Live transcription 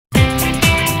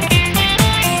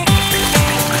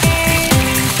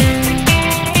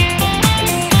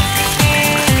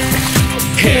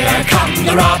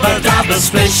the Rubbadubbers,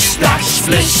 splish, splash,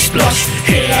 splish, splosh.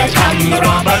 Here come the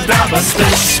Rubbadubbers,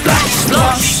 splish, splash,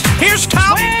 splosh. Here's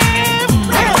Tubb.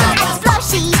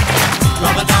 Sploshy.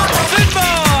 Rubbadubbers.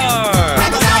 Finbar.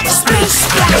 Rubbadubbers, splish,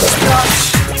 splash, splosh.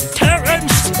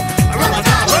 Terence.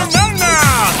 Rubbadubbers. Winona.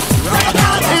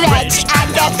 Rubbadubbers. Reg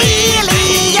and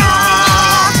Ophelia.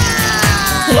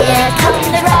 Here come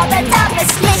the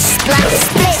Rubbadubbers, splish, splash,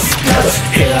 splish, splosh.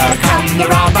 Here come the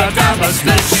Rubbadubbers,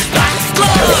 splish, splash,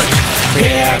 splosh.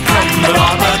 Here come the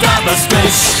Rubbadubbers,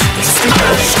 splish,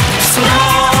 splash,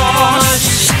 splosh.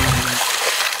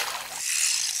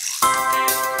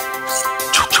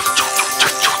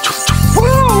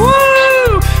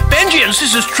 Woo-woo! Benjie and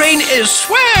Sis's train is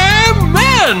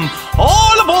swimming!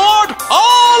 All aboard!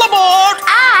 All aboard!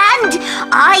 And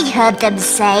I heard them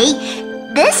say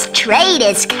this train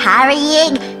is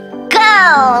carrying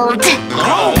gold.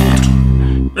 Gold?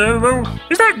 Well,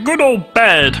 is that good or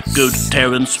bad? Good,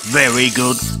 Terence. Very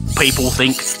good. People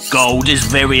think gold is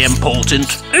very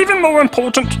important. Even more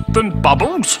important than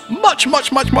bubbles? Much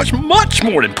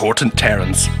more important,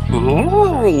 Terence.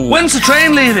 Ooh. When's the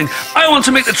train leaving? I want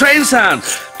to make the train sound.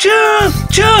 Chuff,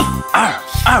 chuff, arr,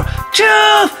 arr,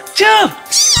 chuff, chuff.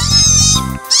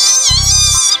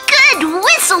 Good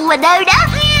whistle, Winona.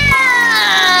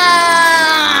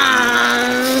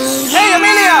 Hey,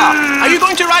 Amelia! Are you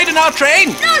going to ride in our train?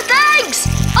 No thanks.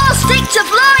 I'll stick to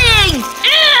flying.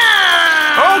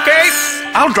 Okay,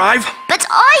 I'll drive. But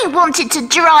I wanted to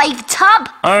drive, Tubb.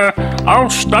 I'll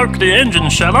stoke the engine,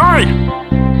 shall I?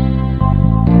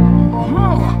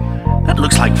 Oh, that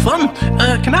looks like fun.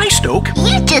 Can I stoke?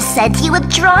 You just said you were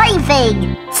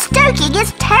driving. Stoking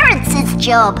is Terence's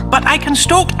job. But I can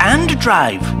stoke and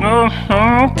drive. Oh,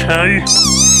 okay.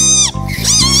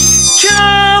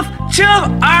 Chuff! Chuff!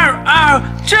 Arr! Arr!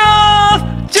 Chuff!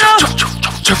 Chuff!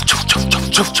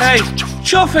 Hey,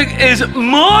 chuffing is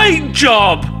my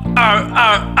job! Arr!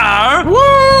 Arr! Arr!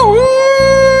 Woo! Woo!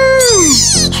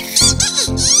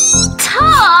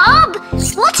 Tubb,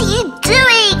 what are you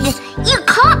doing? You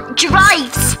can't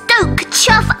drive, stoke,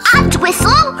 chuff and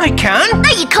whistle. I can? No,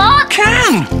 you can't.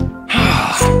 Can!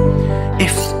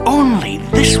 If only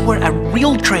this were a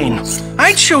real train,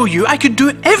 I'd show you I could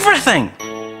do everything.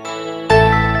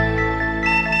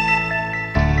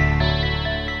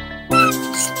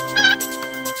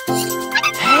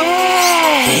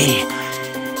 Hey!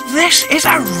 This is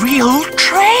a real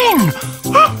train!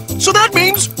 So that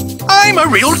means I'm a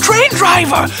real train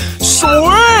driver! Swim-in!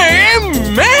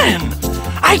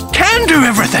 I can do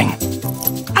everything!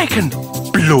 I can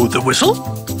blow the whistle.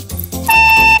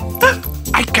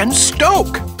 I can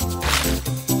stoke.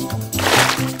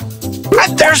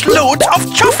 And there's loads of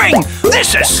chuffing!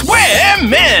 This is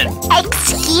swim-in!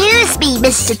 Excuse me,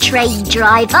 Mr. Train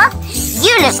Driver.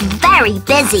 You look very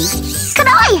busy. Can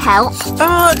I help?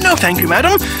 No thank you,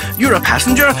 madam. You're a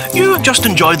passenger. You just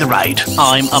enjoy the ride.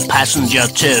 I'm a passenger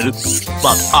too,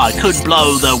 but I could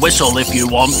blow the whistle if you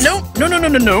want. No.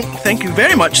 Thank you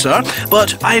very much, sir,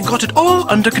 but I've got it all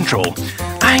under control.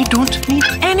 I don't need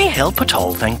any help at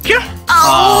all, thank you.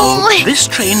 Oh. This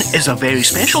train is a very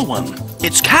special one.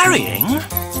 It's carrying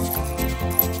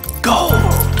gold.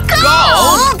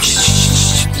 Gold?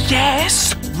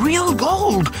 Yes, real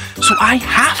gold. So I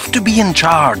have to be in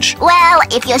charge. Well,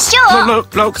 if you're sure.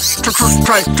 Look,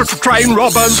 train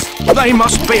robbers. They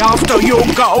must be after your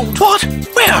gold. What?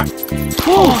 Where?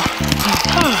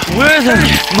 We're the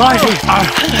mighty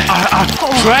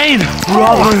train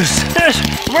robbers. Yes,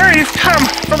 we've come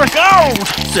for the gold.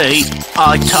 See,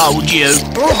 I told you.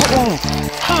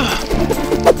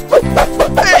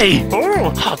 Hey!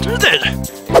 Oh, how did it?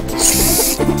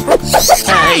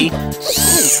 Hey!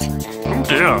 Oh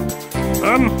dear.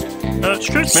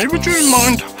 Excuse me, would you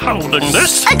mind holding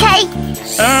this? Okay.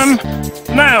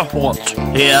 Now what?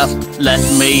 Here, let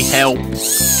me help.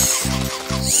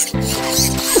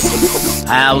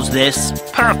 How's this?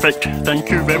 Perfect, thank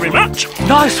you very much.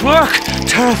 Nice work,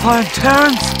 terrifying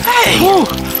Terence. Hey!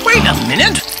 Wait a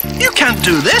minute! You can't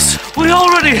do this! We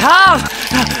already have.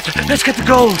 Let's get the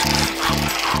gold.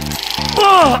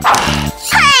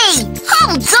 Hey,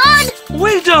 hold on.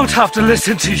 We don't have to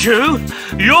listen to you.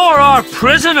 You're our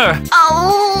prisoner.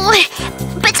 Oh,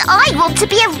 but I want to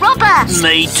be a robber.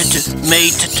 Me.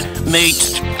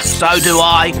 So do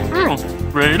I.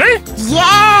 Really?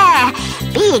 Yeah.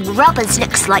 Being robbers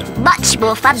looks like much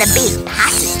more fun than being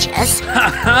passengers.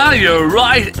 Haha, you're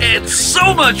right. It's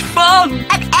so much fun.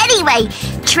 And anyway,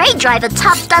 train driver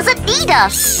Tubb doesn't need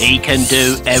us. He can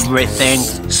do everything.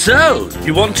 So,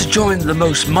 you want to join the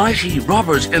most mighty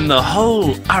robbers in the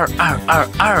whole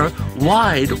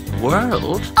wide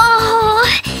world? Oh,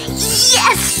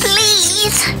 yes,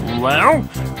 please. Well,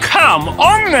 come Come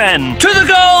on then! To the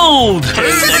gold! To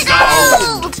the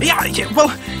gold! Yeah,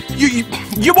 well,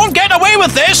 you won't get away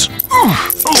with this!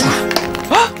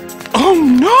 Oh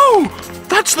no!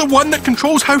 That's the one that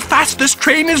controls how fast this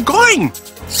train is going!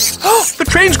 Oh, the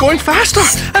train's going faster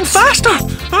and faster!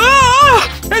 Ah!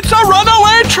 It's a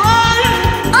runaway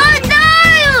train! Oh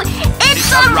no!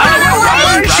 It's a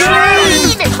runaway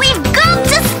train! We've got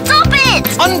to stop it!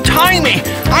 Untie me!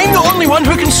 I'm the only one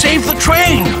who can save the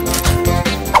train!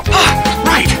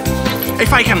 Right.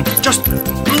 If I can just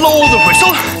blow the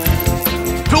whistle,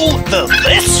 pull the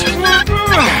this,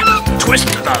 twist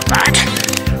the that,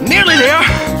 nearly there.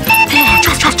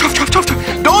 Chuff, chuff, chuff, chuff, chuff,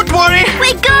 chuff. Don't worry.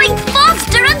 We're going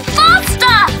faster and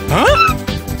faster!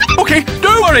 Huh? Okay,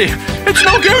 don't worry. It's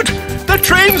no good. The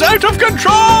train's out of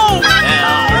control.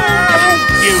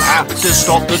 You have to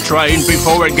stop the train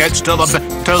before it gets to the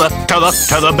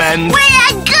bend.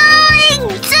 We're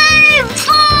going too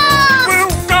fast!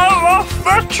 We'll go off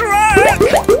the track!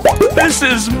 This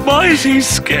is mighty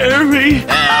scary.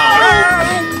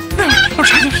 Oh,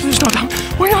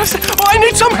 I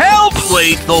need some help!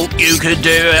 We thought you could do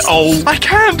it all. I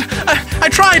can't! I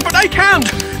tried, but I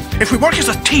can't! If we work as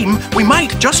a team, we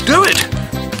might just do it.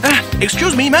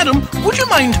 Excuse me, madam, would you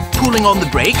mind pulling on the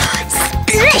brake?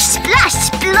 Splish, splash,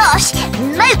 splosh!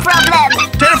 No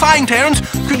problem! Terrifying, Terence.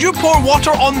 Could you pour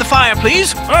water on the fire,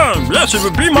 please? Yes, it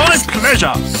would be my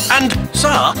pleasure. And,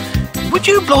 sir, would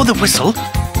you blow the whistle?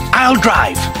 I'll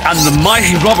drive. And the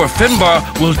mighty robber Finbar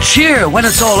will cheer when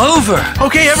it's all over.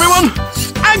 Okay, everyone,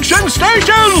 action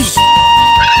stations!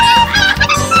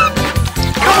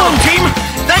 Come on, team.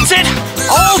 That's it.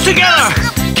 All together.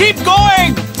 Keep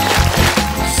going.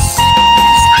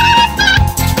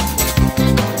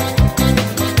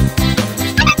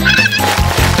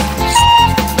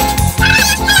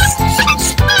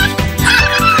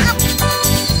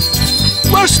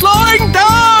 We're slowing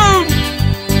down.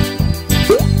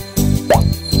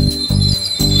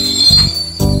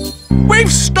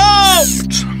 We've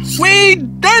stopped. We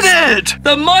did it.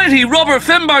 The mighty robber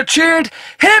Finbar cheered,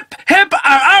 hip, hip,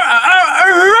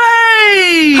 hooray!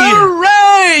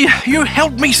 Hooray! You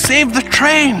helped me save the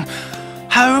train.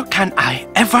 How can I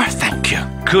ever thank you?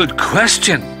 Good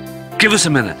question. Give us a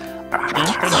minute.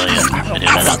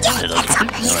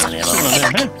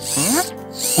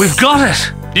 We've got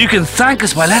it. You can thank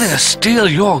us by letting us steal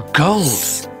your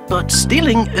gold. But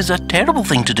stealing is a terrible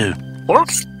thing to do. What?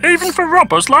 Even for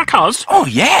robbers like us? Oh,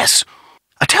 yes.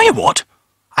 I tell you what,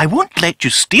 I won't let you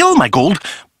steal my gold,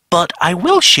 but I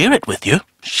will share it with you.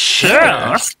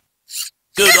 Share?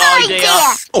 Good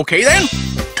idea. Okay then,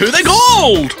 to the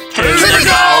gold! To the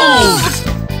gold!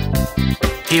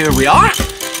 Here we are,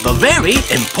 the very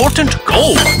important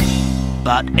gold.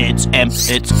 But it's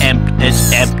empty.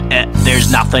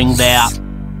 There's nothing there.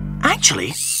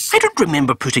 Actually, I don't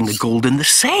remember putting the gold in the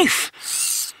safe.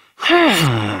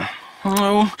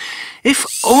 Oh, if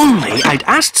only I'd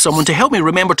asked someone to help me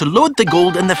remember to load the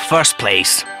gold in the first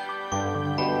place.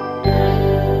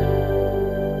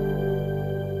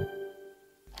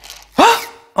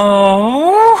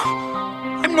 Oh,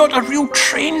 I'm not a real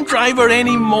train driver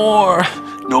anymore.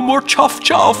 No more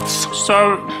chuff-chuffs.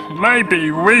 So, maybe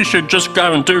we should just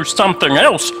go and do something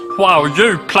else while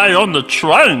you play on the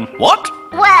train. What?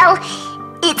 Well,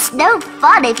 it's no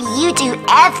fun if you do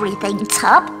everything,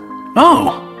 Tubb.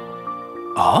 Oh.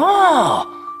 Oh.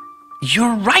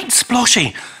 You're right,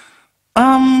 Sploshy.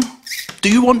 Do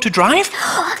you want to drive?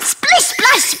 Splish,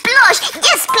 splash, splosh!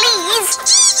 Yes, please!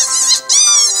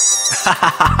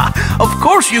 Of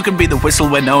course you can be the whistle,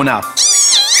 Winona.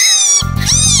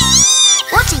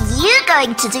 What are you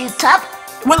going to do, Tubb?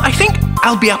 Well, I think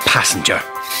I'll be a passenger.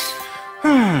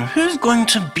 Who's going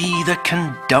to be the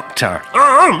conductor?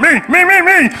 Oh, me!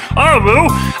 I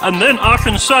will. And then I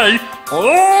can say,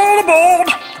 all aboard!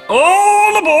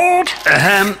 All aboard!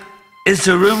 Is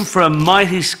there room for a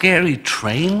mighty scary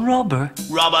train robber?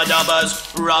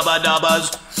 Rubbadubbers,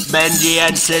 Benjie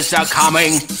and Sis are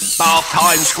coming. Bath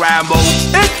time scramble.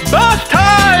 It's bath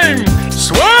time!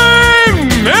 Swim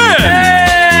in!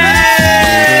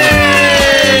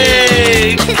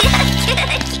 Hey!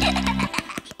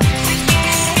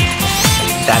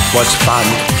 That was fun.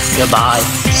 Goodbye.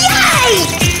 Yay!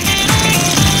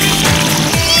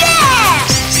 Yeah!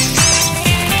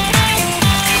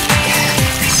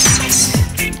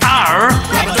 Arr!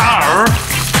 Arr!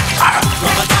 Arr!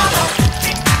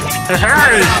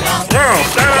 Hey!